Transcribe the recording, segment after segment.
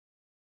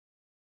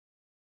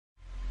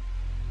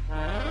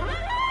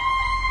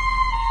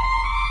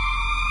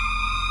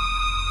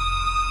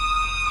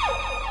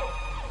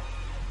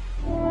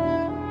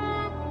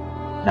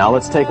Now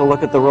let's take a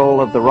look at the role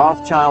of the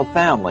Rothschild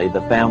family,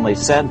 the family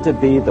said to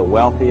be the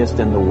wealthiest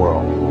in the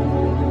world.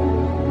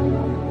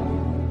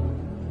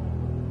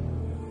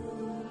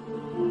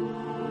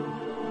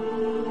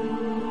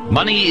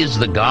 Money is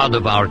the god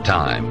of our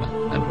time,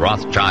 and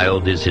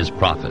Rothschild is his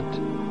prophet.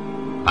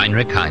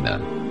 Heinrich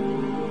Heine.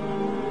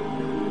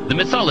 The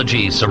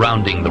mythology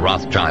surrounding the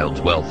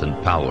Rothschilds' wealth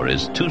and power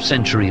is 2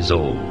 centuries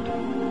old.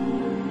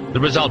 The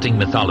resulting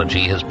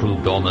mythology has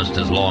proved almost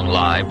as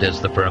long-lived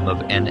as the firm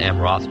of N.M.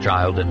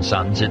 Rothschild and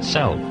Sons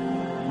itself.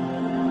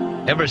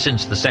 Ever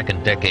since the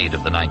second decade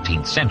of the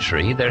 19th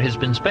century, there has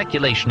been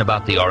speculation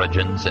about the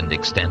origins and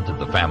extent of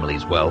the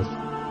family's wealth,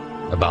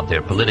 about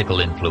their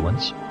political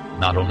influence,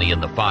 not only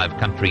in the 5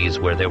 countries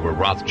where there were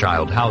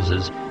Rothschild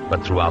houses,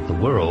 but throughout the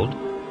world,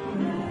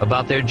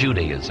 about their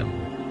Judaism.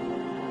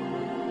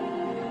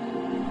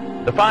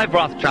 The 5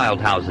 Rothschild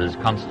houses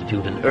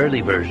constitute an early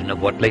version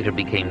of what later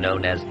became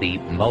known as the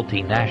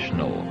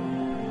multinational.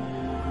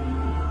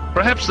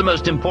 Perhaps the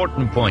most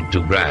important point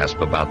to grasp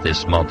about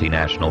this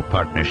multinational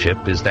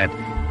partnership is that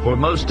for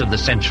most of the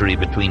century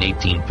between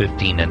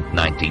 1815 and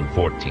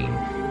 1914,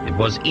 it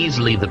was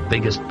easily the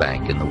biggest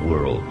bank in the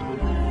world.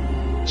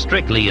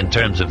 Strictly in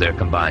terms of their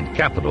combined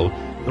capital,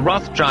 the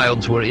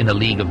Rothschilds were in a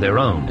league of their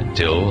own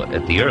until,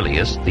 at the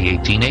earliest, the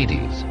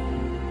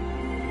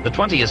 1880s. The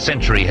 20th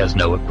century has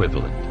no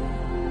equivalent.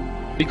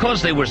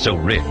 Because they were so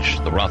rich,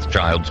 the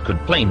Rothschilds could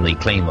plainly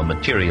claim a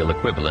material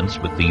equivalence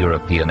with the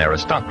European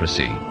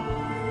aristocracy.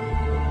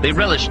 They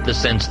relished the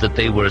sense that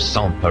they were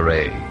sans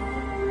pareil.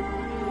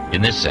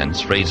 In this sense,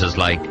 phrases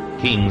like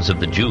kings of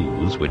the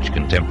Jews, which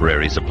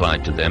contemporaries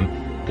applied to them,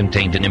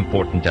 contained an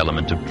important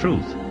element of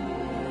truth.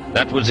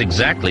 That was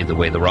exactly the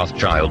way the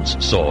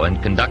Rothschilds saw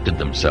and conducted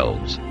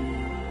themselves.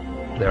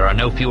 There are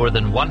no fewer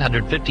than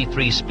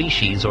 153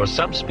 species or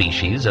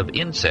subspecies of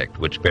insect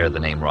which bear the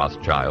name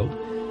Rothschild,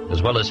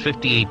 as well as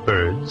 58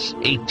 birds,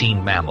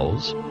 18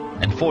 mammals,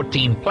 and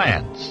 14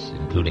 plants,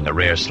 including a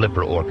rare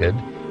slipper orchid,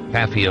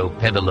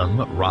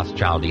 Paphiopedilum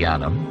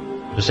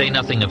rothschildianum, to say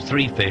nothing of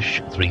 3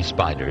 fish, 3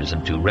 spiders,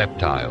 and 2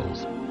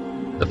 reptiles.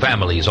 The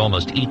family's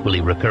almost equally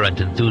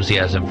recurrent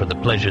enthusiasm for the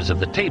pleasures of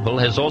the table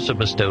has also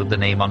bestowed the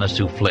name on a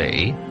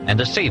soufflé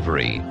and a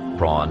savory,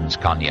 prawns,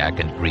 cognac,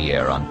 and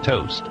Gruyere on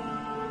toast.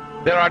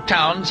 There are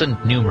towns and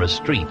numerous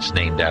streets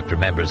named after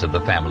members of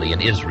the family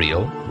in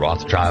Israel,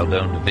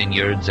 Rothschild-owned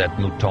vineyards at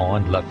Mouton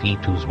and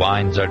Lafitte whose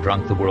wines are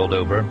drunk the world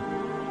over,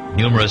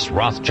 numerous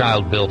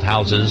Rothschild-built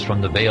houses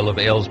from the Vale of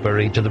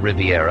Aylesbury to the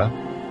Riviera,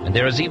 and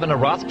there is even a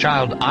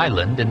Rothschild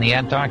island in the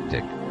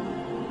Antarctic.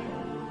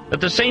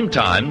 At the same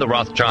time, the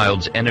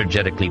Rothschilds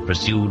energetically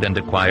pursued and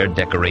acquired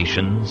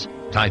decorations,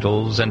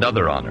 titles, and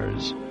other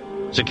honors,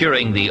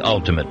 securing the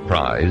ultimate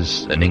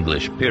prize, an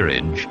English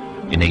peerage,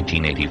 in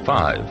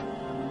 1885.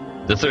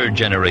 The 3rd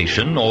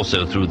generation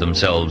also threw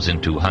themselves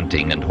into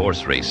hunting and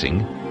horse racing,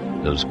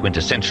 those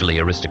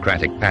quintessentially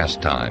aristocratic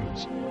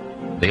pastimes.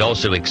 They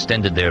also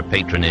extended their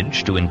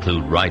patronage to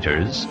include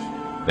writers,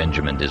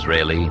 Benjamin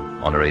Disraeli,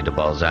 Honoré de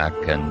Balzac,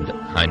 and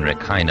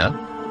Heinrich Heine,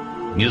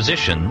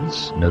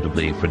 musicians,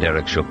 notably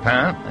Frédéric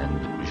Chopin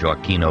and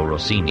Gioacchino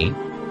Rossini,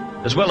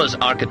 as well as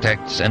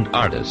architects and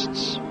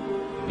artists.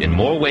 In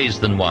more ways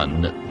than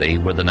one, they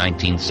were the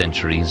 19th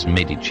century's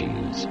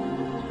Medicis.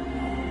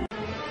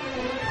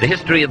 The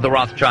history of the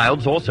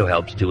Rothschilds also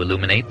helps to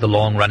illuminate the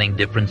long-running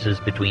differences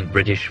between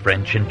British,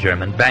 French, and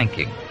German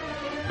banking,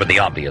 for the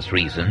obvious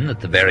reason that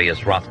the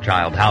various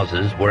Rothschild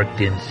houses worked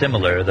in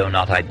similar, though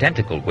not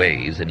identical,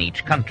 ways in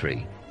each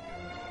country.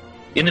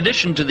 In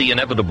addition to the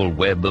inevitable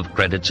web of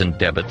credits and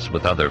debits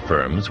with other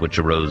firms which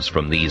arose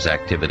from these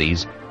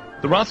activities,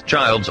 the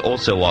Rothschilds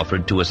also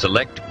offered to a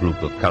select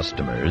group of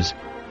customers,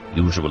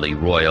 usually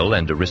royal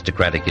and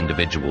aristocratic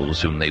individuals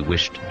whom they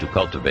wished to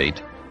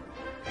cultivate,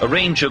 a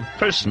range of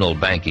personal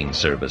banking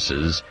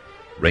services,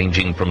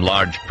 ranging from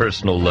large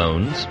personal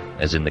loans,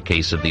 as in the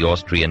case of the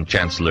Austrian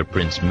Chancellor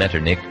Prince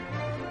Metternich,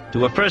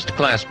 to a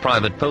first-class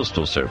private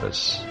postal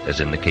service, as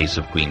in the case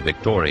of Queen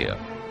Victoria.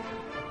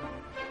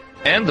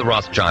 And the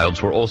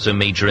Rothschilds were also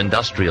major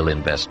industrial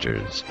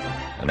investors,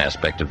 an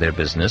aspect of their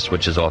business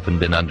which has often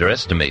been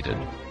underestimated.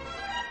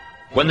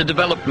 When the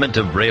development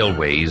of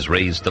railways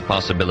raised the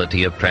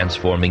possibility of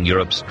transforming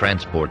Europe's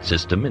transport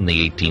system in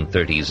the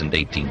 1830s and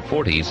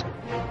 1840s,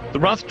 the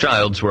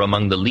Rothschilds were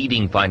among the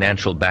leading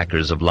financial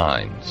backers of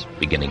lines,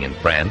 beginning in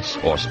France,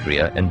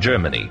 Austria, and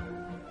Germany.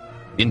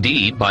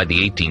 Indeed, by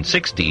the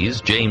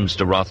 1860s, James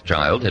de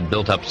Rothschild had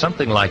built up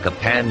something like a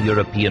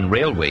pan-European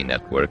railway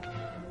network,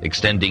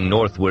 extending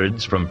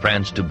northwards from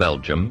France to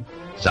Belgium,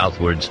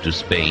 southwards to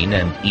Spain,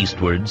 and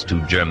eastwards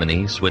to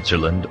Germany,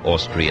 Switzerland,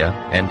 Austria,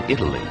 and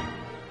Italy.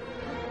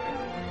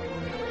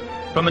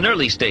 From an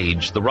early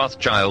stage, the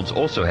Rothschilds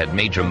also had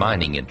major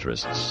mining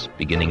interests,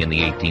 beginning in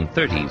the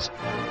 1830s,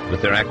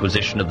 with their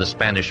acquisition of the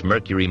Spanish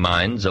mercury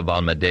mines of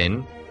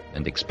Almadén,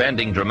 and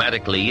expanding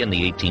dramatically in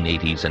the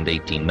 1880s and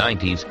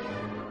 1890s,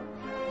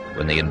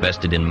 when they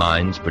invested in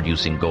mines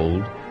producing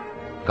gold,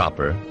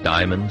 copper,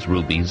 diamonds,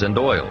 rubies, and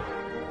oil.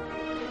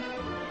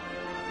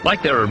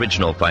 Like their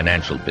original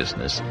financial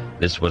business,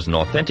 this was an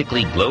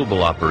authentically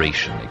global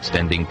operation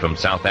extending from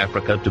South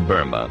Africa to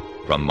Burma,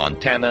 from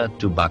Montana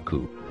to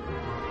Baku.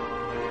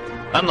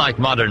 Unlike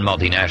modern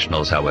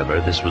multinationals, however,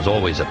 this was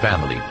always a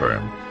family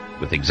firm,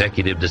 with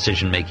executive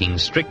decision-making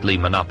strictly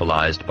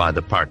monopolized by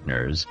the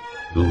partners,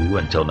 who,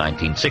 until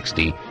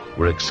 1960,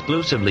 were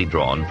exclusively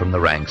drawn from the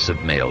ranks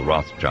of male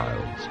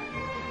Rothschilds.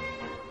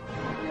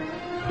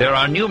 There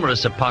are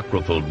numerous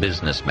apocryphal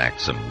business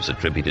maxims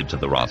attributed to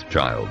the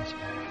Rothschilds.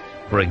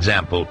 For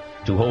example,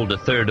 to hold a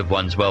third of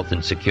one's wealth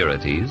in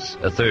securities,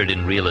 a third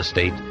in real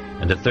estate,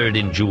 and a third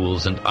in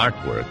jewels and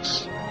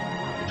artworks.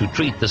 To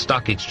treat the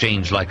stock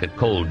exchange like a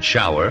cold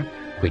shower,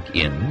 quick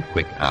in,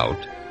 quick out.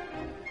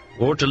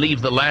 Or to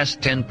leave the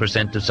last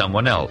 10% to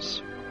someone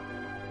else.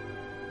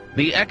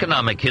 The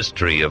economic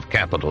history of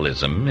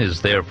capitalism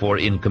is therefore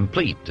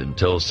incomplete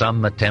until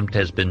some attempt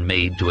has been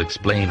made to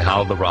explain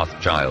how the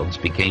Rothschilds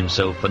became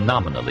so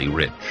phenomenally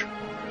rich.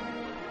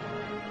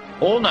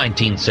 All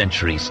 19th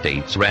century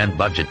states ran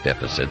budget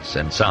deficits,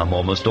 and some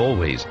almost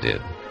always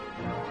did.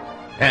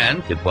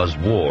 And it was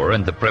war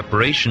and the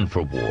preparation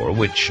for war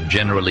which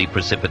generally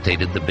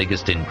precipitated the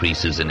biggest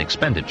increases in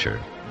expenditure.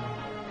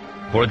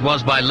 For it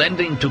was by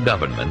lending to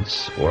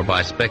governments, or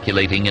by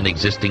speculating in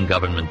existing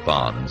government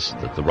bonds,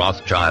 that the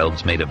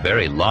Rothschilds made a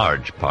very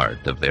large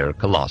part of their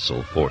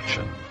colossal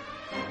fortune.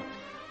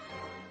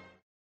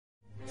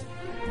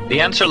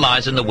 The answer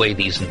lies in the way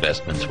these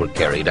investments were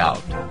carried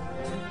out.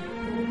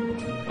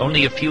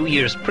 Only a few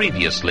years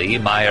previously,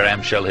 Meyer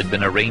Amschel had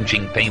been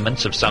arranging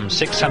payments of some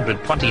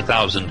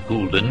 620,000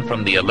 gulden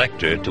from the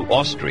Elector to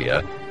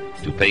Austria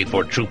to pay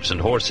for troops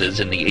and horses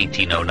in the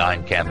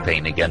 1809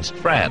 campaign against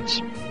France.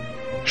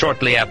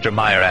 Shortly after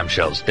Meyer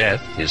Amschel's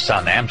death, his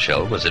son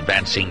Amschel was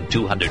advancing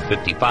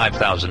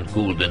 255,000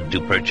 gulden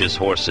to purchase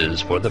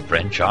horses for the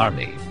French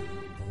army.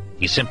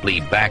 He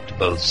simply backed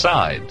both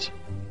sides.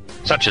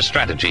 Such a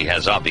strategy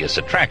has obvious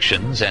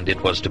attractions, and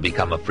it was to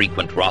become a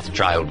frequent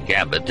Rothschild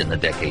gambit in the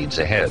decades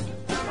ahead.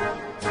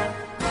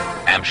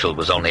 Amschel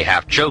was only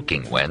half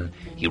joking when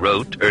he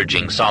wrote,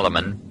 urging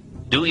Solomon,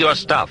 "Do your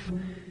stuff.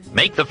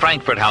 Make the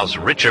Frankfurt house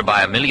richer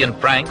by 1,000,000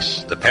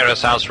 francs, the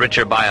Paris house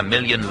richer by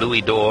 1,000,000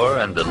 louis d'or,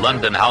 and the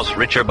London house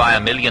richer by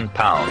 1,000,000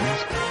 pounds,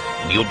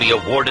 and you'll be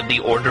awarded the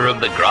Order of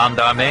the Grande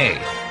Armée."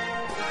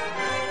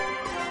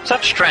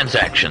 Such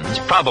transactions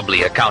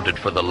probably accounted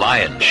for the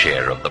lion's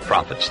share of the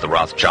profits the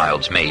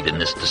Rothschilds made in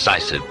this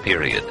decisive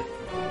period.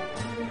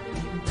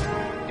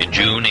 In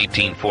June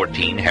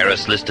 1814,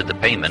 Harris listed the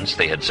payments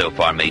they had so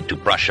far made to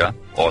Prussia,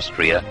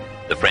 Austria,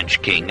 the French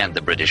king, and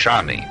the British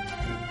army.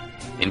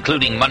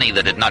 Including money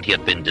that had not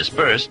yet been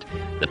disbursed,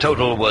 the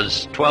total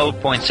was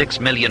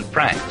 12.6 million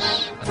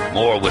francs, and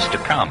more was to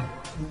come.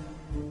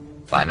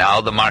 By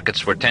now, the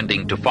markets were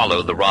tending to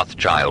follow the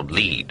Rothschild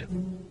lead.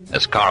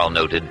 As Karl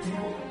noted,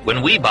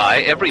 "When we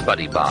buy,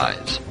 everybody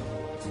buys."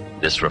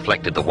 This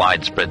reflected the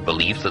widespread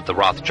belief that the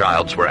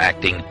Rothschilds were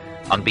acting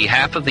on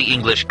behalf of the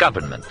English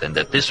government, and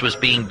that this was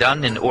being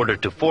done in order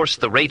to force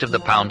the rate of the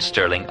pound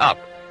sterling up,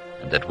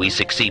 and that we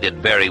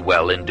succeeded very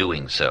well in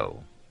doing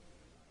so.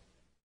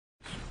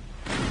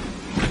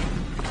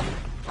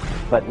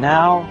 But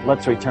now,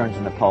 let's return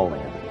to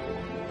Napoleon,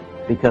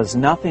 because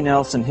nothing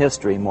else in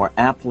history more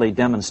aptly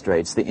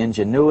demonstrates the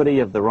ingenuity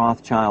of the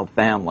Rothschild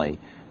family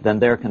than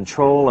their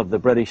control of the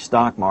British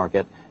stock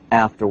market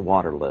after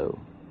Waterloo.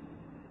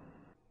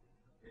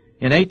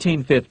 In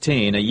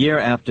 1815, a year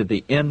after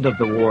the end of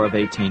the War of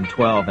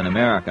 1812 in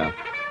America,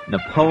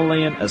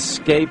 Napoleon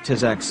escaped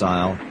his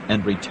exile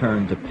and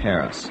returned to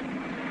Paris.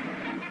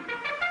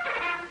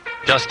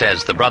 Just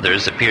as the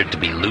brothers appeared to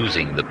be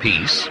losing the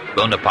peace,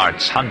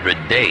 Bonaparte's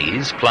 100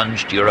 Days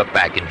plunged Europe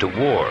back into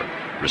war,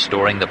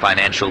 restoring the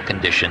financial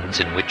conditions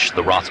in which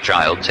the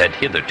Rothschilds had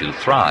hitherto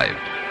thrived.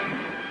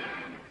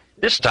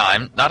 This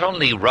time, not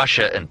only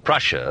Russia and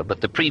Prussia,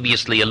 but the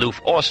previously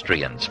aloof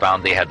Austrians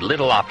found they had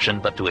little option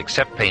but to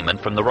accept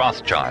payment from the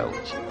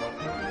Rothschilds,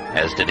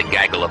 as did a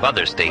gaggle of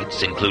other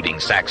states, including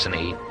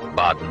Saxony,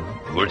 Baden,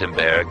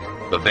 Württemberg,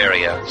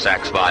 Bavaria,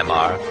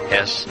 Saxe-Weimar,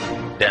 Hesse,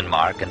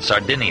 Denmark, and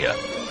Sardinia.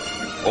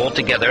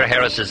 Altogether,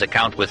 Harris's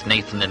account with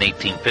Nathan in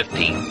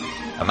 1815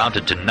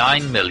 amounted to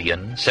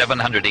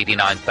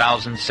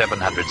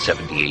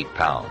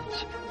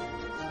 £9,789,778.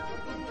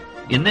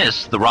 In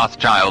this, the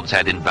Rothschilds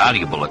had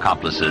invaluable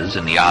accomplices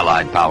in the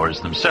Allied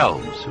powers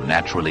themselves, who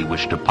naturally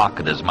wished to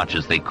pocket as much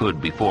as they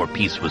could before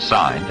peace was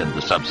signed and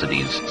the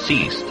subsidies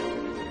ceased.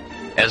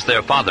 As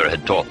their father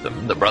had taught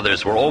them, the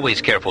brothers were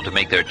always careful to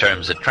make their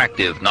terms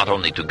attractive not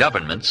only to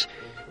governments,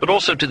 but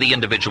also to the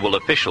individual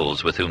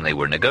officials with whom they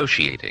were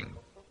negotiating.